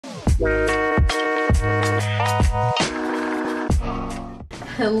Hello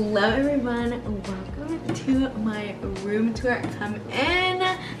everyone, welcome to my room tour. Come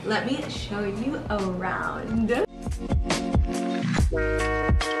in, let me show you around.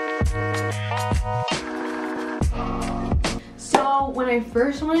 So when I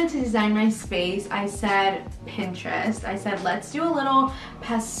first wanted to design my space, I said Pinterest. I said let's do a little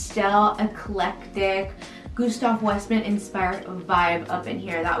pastel, eclectic, Gustav Westman inspired vibe up in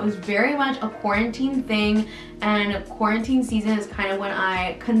here. That was very much a quarantine thing, and quarantine season is kind of when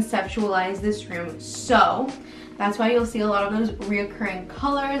I conceptualized this room. So that's why you'll see a lot of those reoccurring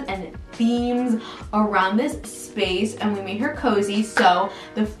colors and themes around this space, and we made her cozy. So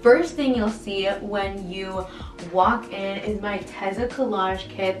the first thing you'll see when you walk in is my Teza collage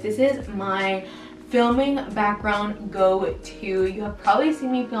kit. This is my filming background go-to. You have probably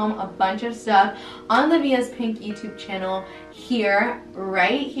seen me film a bunch of stuff on the VS Pink YouTube channel here,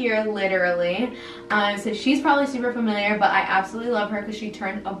 right here, literally. So she's probably super familiar, but I absolutely love her because she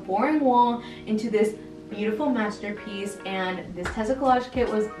turned a boring wall into this beautiful masterpiece, and this Teza collage kit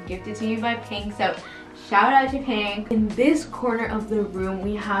was gifted to me by Pink, so shout out to Pink. In this corner of the room,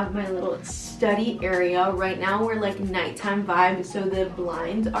 we have my little study area. Right now we're like nighttime vibe, so the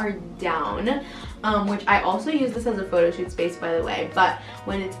blinds are down, which I also use this as a photo shoot space, by the way, but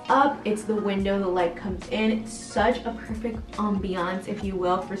when it's up, it's the window, the light comes in. It's such a perfect ambiance, if you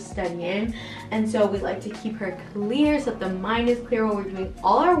will, for studying, and so we like to keep her clear so that the mind is clear while we're doing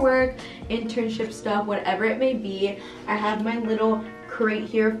all our work, internship stuff, whatever it may be. I have my little crate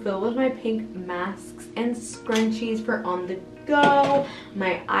here filled with my Pink masks and scrunchies for on the go,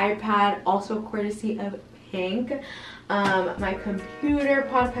 my iPad, also courtesy of Pink, my computer,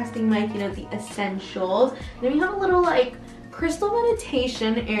 podcasting mic, you know, the essentials. Then we have a little like crystal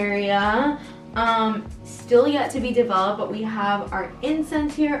meditation area, still yet to be developed, but we have our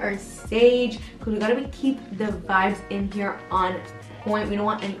incense here, our sage, because we gotta keep the vibes in here on point. We don't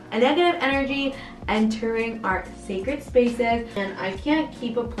want any negative energy entering our sacred spaces, and I can't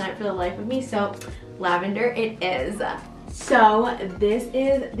keep a plant for the life of me, so lavender it is. So this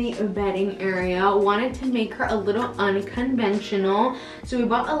is the bedding area. Wanted to make her a little unconventional, so we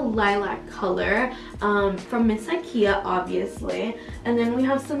bought a lilac color from Miss Ikea, obviously, and then we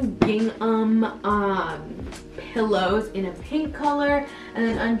have some gingham pillows in a pink color, and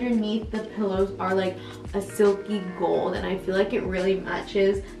then underneath the pillows are like a silky gold, and I feel like it really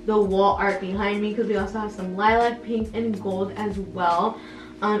matches the wall art behind me because we also have some lilac, pink, and gold as well.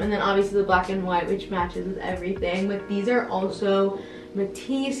 And then obviously the black and white, which matches with everything. But these are also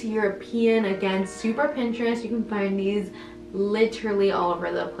Matisse European, again, super Pinterest. You can find these literally all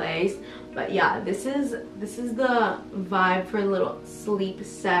over the place. But yeah, this is the vibe for a little sleep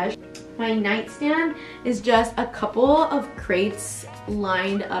sesh. My nightstand is just a couple of crates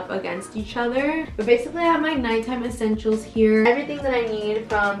lined up against each other. But basically I have my nighttime essentials here. Everything that I need,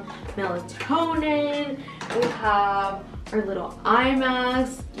 from melatonin, we have our little eye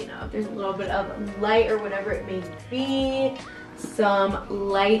mask, you know, if there's a little bit of light or whatever it may be, some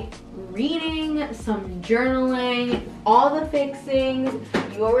light reading, some journaling, all the fixings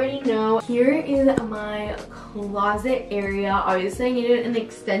you already know. Here is my closet area. Obviously I needed an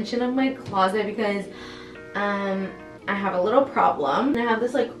extension of my closet because I have a little problem. I have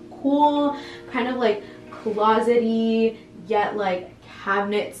this like cool kind of like closet-y yet like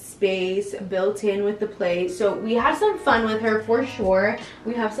cabinet space built in with the place. So we had some fun with her for sure.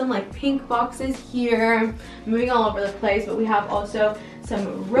 We have some like pink boxes here, moving all over the place, but we have also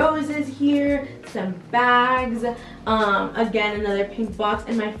some roses here, some bags, again another pink box,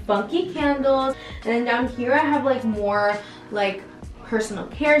 and my funky candles. And then down here I have like more like personal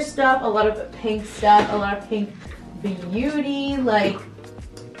care stuff, a lot of pink stuff, a lot of pink beauty, like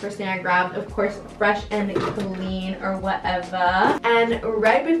first thing I grabbed, of course, Fresh and Clean or whatever. And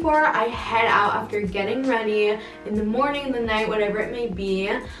right before I head out, after getting ready in the morning, in the night, whatever it may be,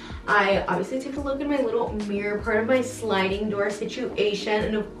 I obviously take a look at my little mirror, part of my sliding door situation.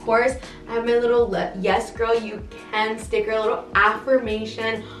 And of course, I have my little Yes Girl You Can sticker, a little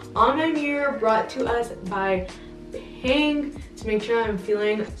affirmation on my mirror brought to us by Pink, to make sure I'm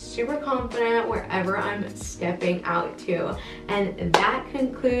feeling super confident wherever I'm stepping out to. And that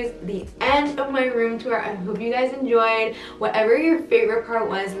concludes the end of my room tour. I hope you guys enjoyed. Whatever your favorite part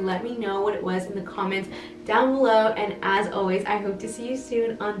was, let me know what it was in the comments down below. And as always, I hope to see you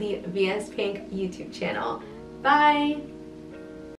soon on the VS Pink YouTube channel. Bye!